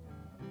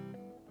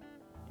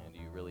 And do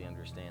you really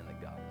understand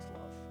that God is love?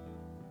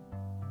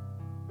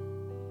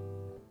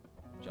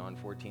 John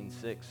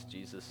 14:6,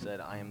 Jesus said,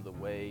 I am the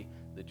way,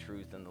 the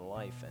truth, and the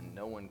life, and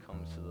no one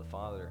comes to the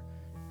Father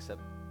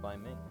except by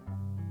me.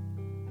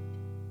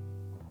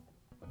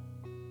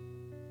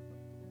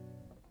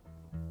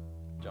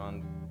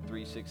 John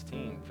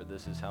 3:16, for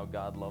this is how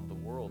God loved the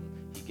world.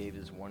 He gave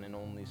his one and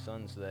only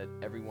Son, so that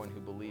everyone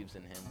who believes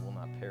in him will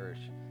not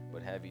perish,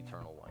 but have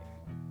eternal life.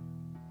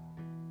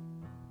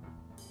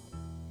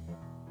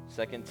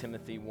 2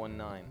 Timothy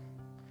 1:9,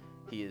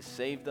 he has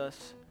saved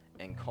us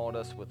and called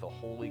us with a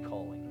holy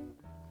calling,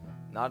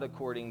 not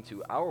according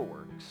to our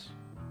works,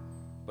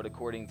 but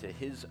according to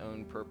his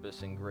own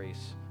purpose and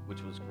grace,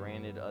 which was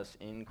granted us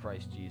in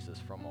Christ Jesus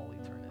from all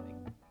eternity.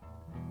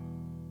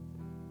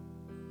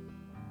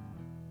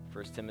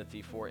 1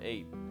 Timothy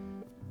 4:8,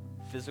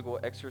 physical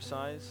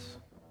exercise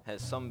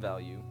has some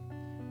value,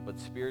 but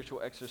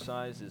spiritual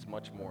exercise is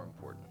much more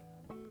important,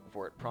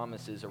 for it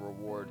promises a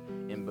reward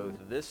in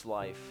both this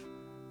life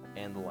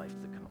and the life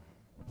to come.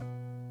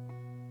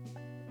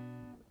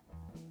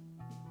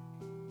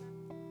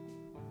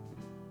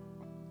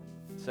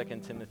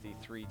 Second Timothy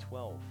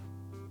 3:12,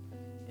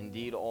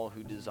 indeed all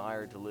who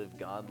desire to live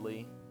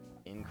godly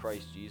in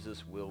Christ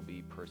Jesus will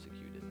be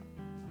persecuted.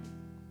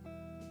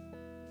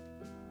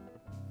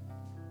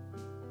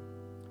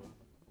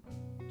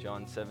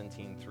 John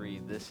 17:3,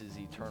 this is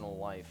eternal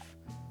life,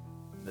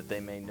 that they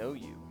may know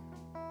you,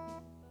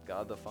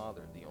 God the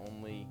Father, the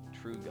only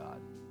true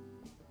God,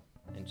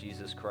 and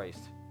Jesus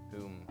Christ,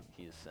 whom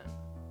he has sent.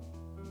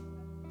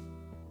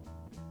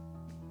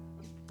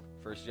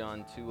 1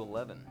 John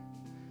 2:11,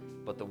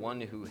 but the one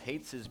who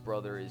hates his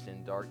brother is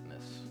in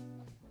darkness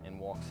and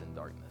walks in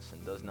darkness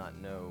and does not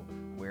know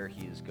where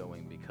he is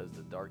going, because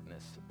the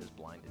darkness has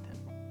blinded him.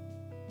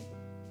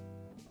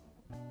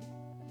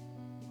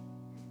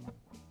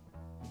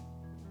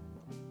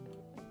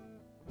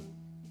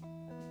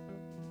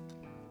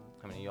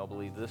 How many of y'all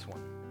believe this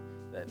one?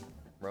 That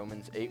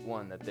Romans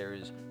 8:1, that there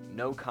is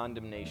no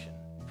condemnation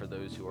for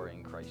those who are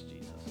in Christ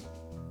Jesus.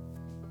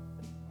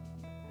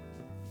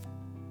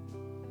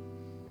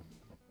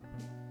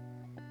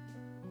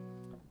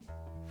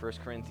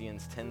 First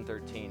Corinthians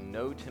 10:13,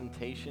 no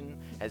temptation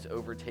has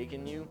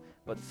overtaken you,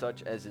 but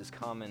such as is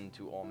common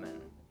to all men.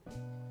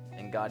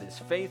 And God is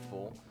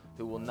faithful,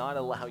 who will not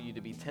allow you to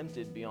be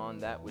tempted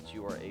beyond that which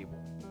you are able.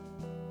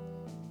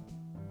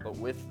 But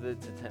with the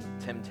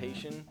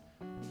temptation,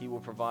 he will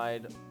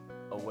provide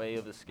a way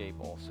of escape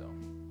also,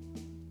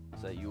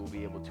 so that you will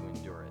be able to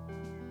endure it.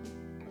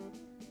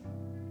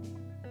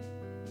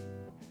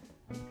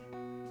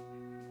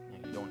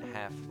 And you don't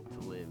have to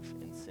live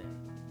in sin.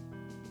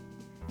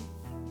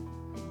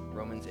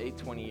 Romans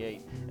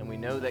 8:28, and we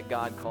know that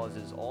God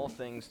causes all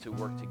things to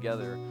work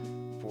together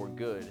for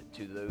good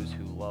to those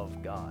who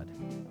love God,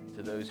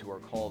 to those who are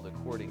called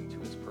according to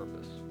his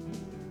purpose.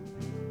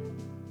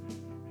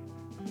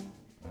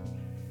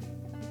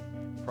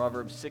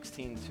 Proverbs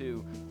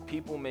 16:2,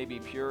 people may be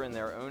pure in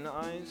their own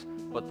eyes,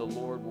 but the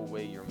Lord will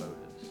weigh your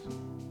motives.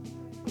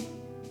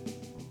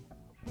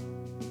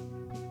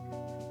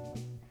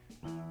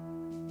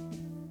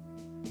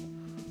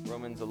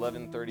 Romans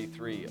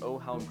 11:33, oh,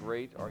 how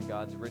great are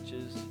God's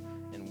riches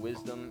and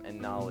wisdom and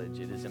knowledge.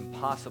 It is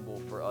impossible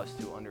for us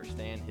to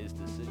understand his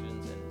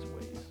decisions and his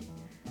ways.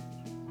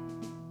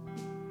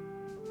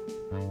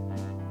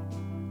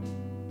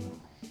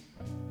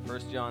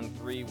 First John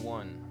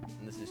 3:1,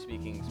 and this is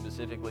speaking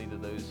specifically to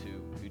those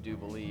who do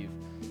believe.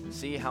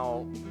 See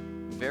how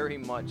very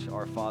much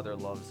our Father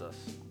loves us,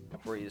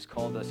 for he has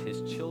called us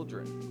his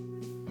children.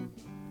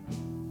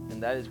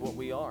 And that is what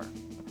we are.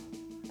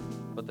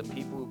 But the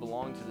people who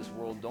belong to this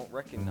world don't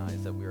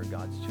recognize that we are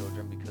God's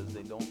children because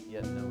they don't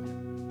yet know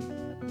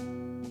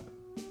him.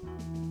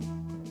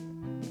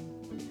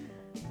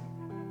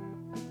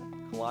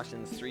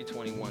 Colossians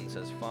 3:21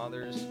 says,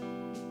 fathers,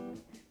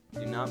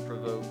 do not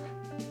provoke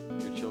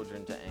your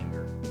children to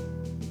anger,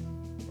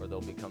 or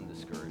they'll become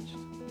discouraged.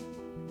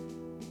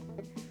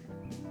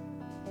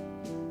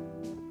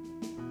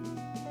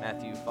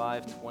 Matthew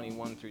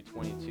 5:21 through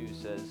 22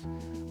 says,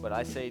 "But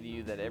I say to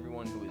you that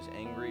everyone who is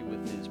angry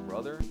with his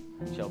brother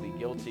shall be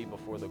guilty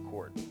before the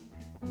court.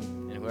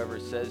 And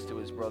whoever says to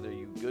his brother,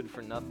 'You good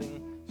for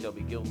nothing,' shall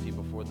be guilty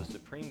before the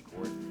Supreme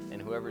Court.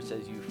 And whoever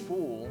says, 'You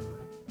fool,'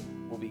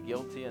 will be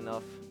guilty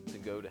enough to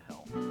go to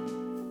hell."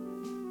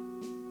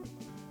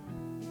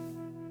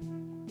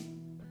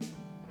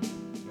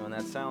 You know, and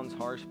that sounds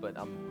harsh, but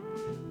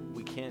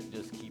we can't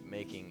just keep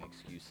making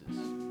excuses.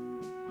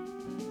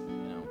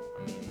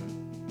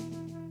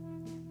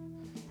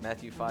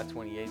 Matthew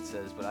 5:28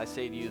 says, "But I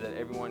say to you that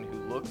everyone who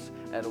looks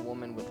at a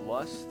woman with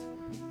lust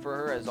for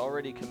her has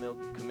already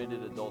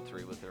committed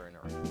adultery with her in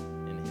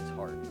his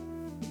heart."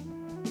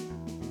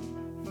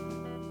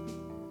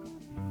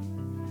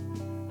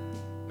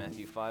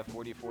 Matthew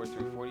 5:44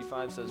 through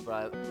 45 says,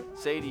 "But I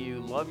say to you,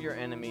 love your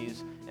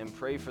enemies and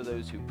pray for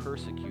those who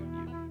persecute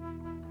you."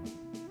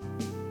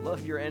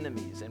 Love your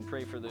enemies and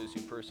pray for those who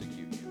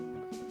persecute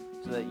you,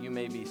 so that you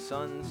may be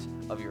sons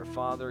of your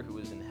Father who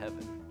is in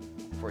heaven.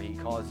 For he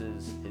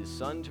causes his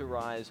sun to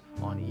rise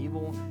on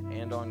evil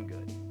and on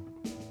good,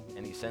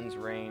 and he sends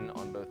rain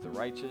on both the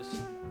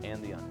righteous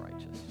and the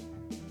unrighteous.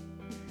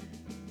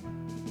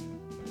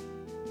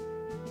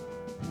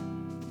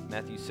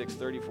 Matthew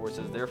 6:34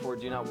 says, "Therefore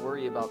do not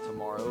worry about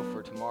tomorrow,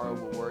 for tomorrow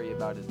will worry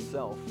about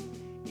itself.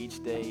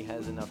 Each day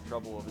has enough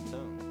trouble of its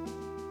own."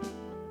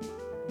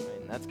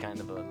 And that's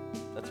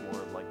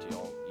more of like to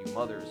all you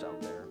mothers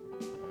out there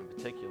in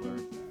particular.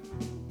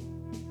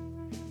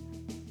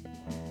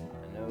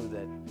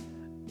 That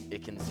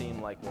it can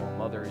seem like, well, a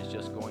mother is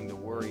just going to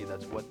worry,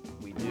 that's what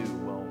we do.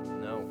 Well,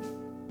 no.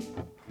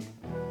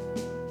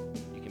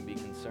 You can be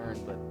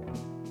concerned, but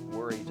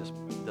worry just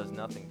does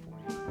nothing for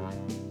you.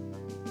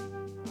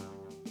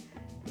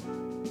 I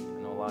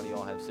know a lot of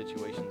y'all have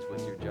situations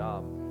with your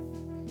job,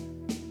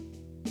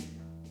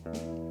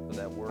 but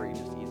that worry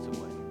just eats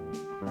away.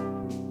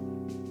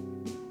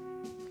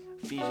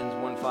 Ephesians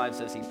 1:5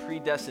 says, "He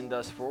predestined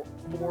us for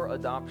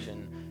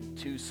adoption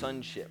to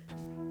sonship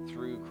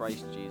through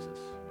Christ Jesus,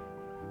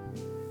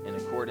 in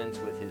accordance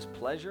with his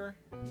pleasure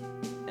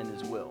and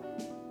his will."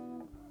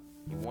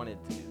 He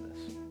wanted to do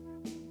this.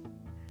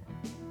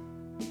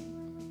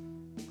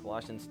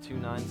 Colossians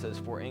 2:9 says,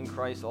 "For in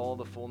Christ all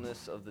the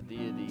fullness of the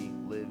deity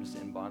lives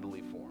in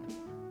bodily form."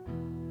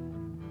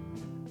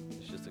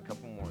 There's just a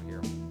couple more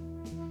here.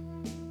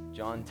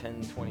 John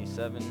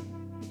 10:27,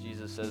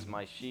 Jesus says,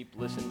 "My sheep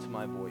listen to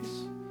my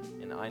voice,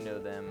 and I know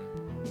them,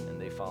 and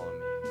they follow me."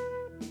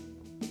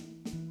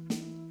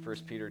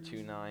 1 Peter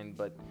 2:9,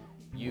 "But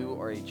you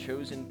are a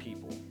chosen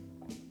people,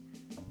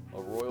 a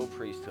royal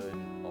priesthood,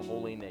 a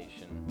holy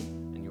nation,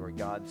 and you are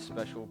God's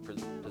special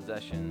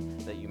possession,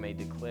 that you may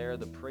declare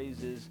the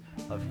praises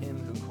of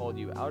him who called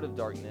you out of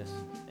darkness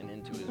and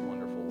into his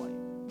wonderful light."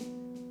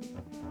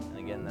 And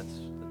again,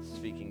 that's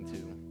speaking to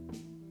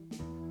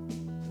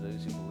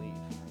those who believe.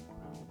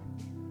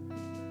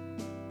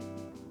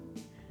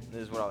 And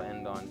this is what I'll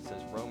end on. It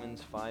says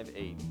Romans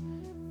 5:8.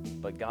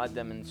 "But God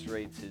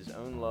demonstrates his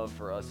own love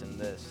for us in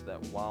this,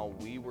 that while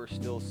we were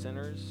still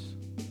sinners,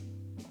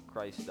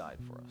 Christ died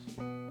for us."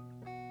 You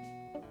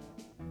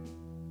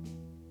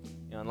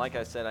know, and like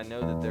I said, I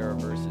know that there are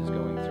verses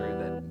going through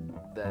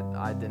that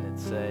I didn't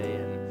say,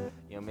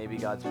 and maybe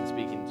God's been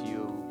speaking to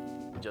you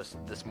just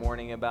this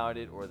morning about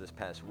it, or this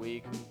past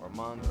week or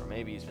month, or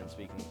maybe he's been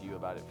speaking to you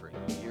about it for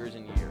years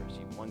and years.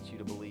 He wants you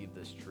to believe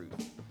this truth,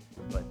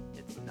 but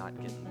it's not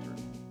getting through.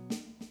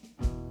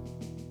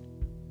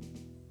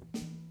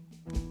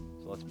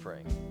 Let's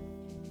pray.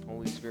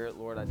 Holy Spirit,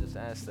 Lord, I just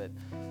ask that,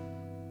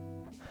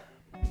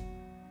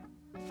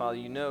 Father,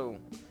 you know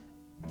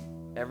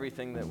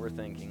everything that we're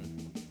thinking.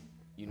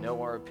 You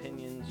know our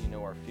opinions, you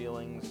know our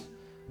feelings,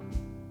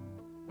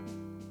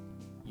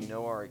 you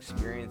know our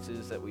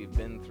experiences that we've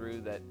been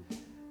through that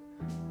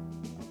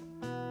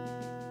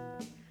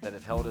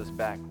have held us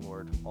back,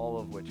 Lord, all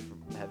of which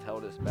have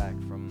held us back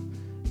from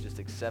just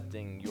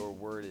accepting your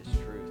word as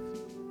truth.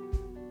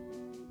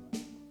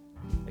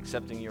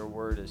 Accepting your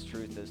word as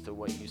truth as to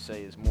what you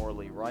say is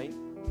morally right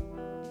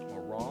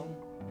or wrong,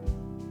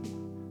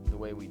 the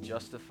way we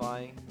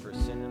justify for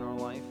sin in our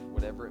life,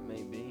 whatever it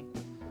may be.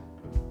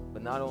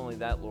 But not only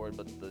that, Lord,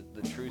 but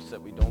the truths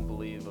that we don't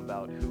believe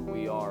about who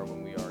we are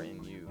when we are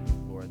in you,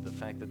 Lord, the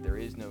fact that there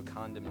is no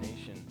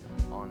condemnation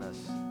on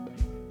us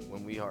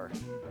when we are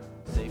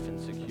safe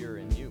and secure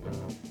in you,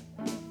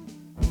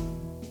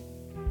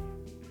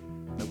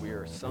 that we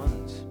are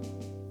sons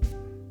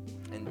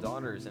and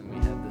daughters, and we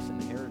have this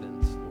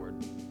inheritance, Lord,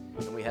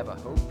 and we have a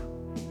hope.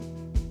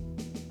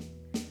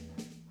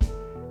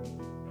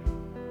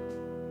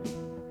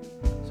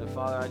 So,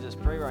 Father, I just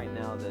pray right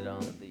now that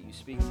you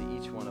speak to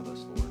each one of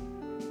us, Lord.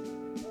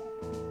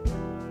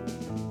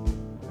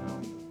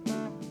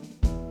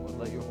 Lord,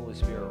 let your Holy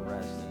Spirit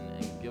rest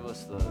and give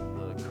us the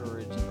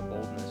courage and the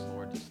boldness,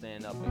 Lord, to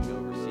stand up and go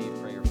receive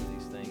prayer for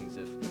these things.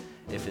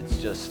 If it's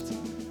just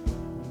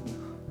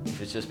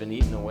been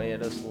eating away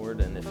at us,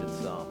 Lord, and if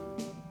it's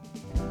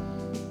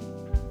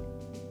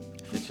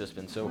just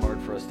been so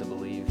hard for us to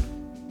believe,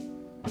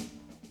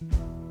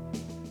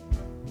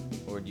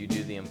 Lord, you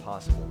do the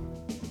impossible.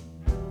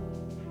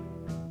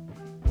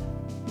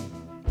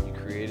 You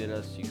created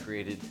us, you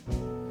created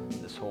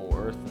this whole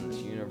earth and this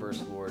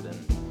universe, Lord, and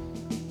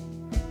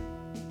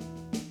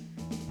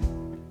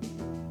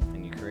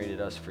you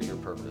created us for your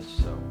purpose.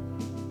 So,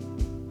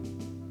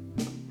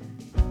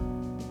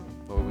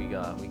 Lord,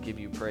 we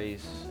give you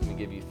praise, we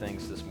give you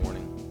thanks this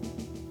morning,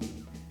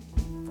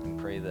 and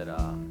pray that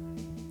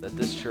that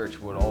this church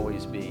would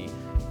always be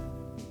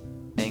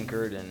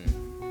anchored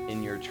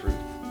in your truth,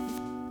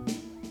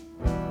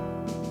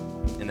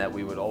 and that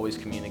we would always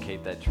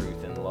communicate that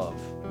truth in love,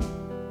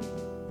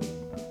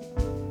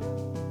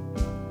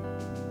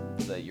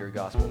 so that your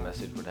gospel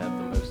message would have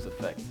the most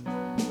effect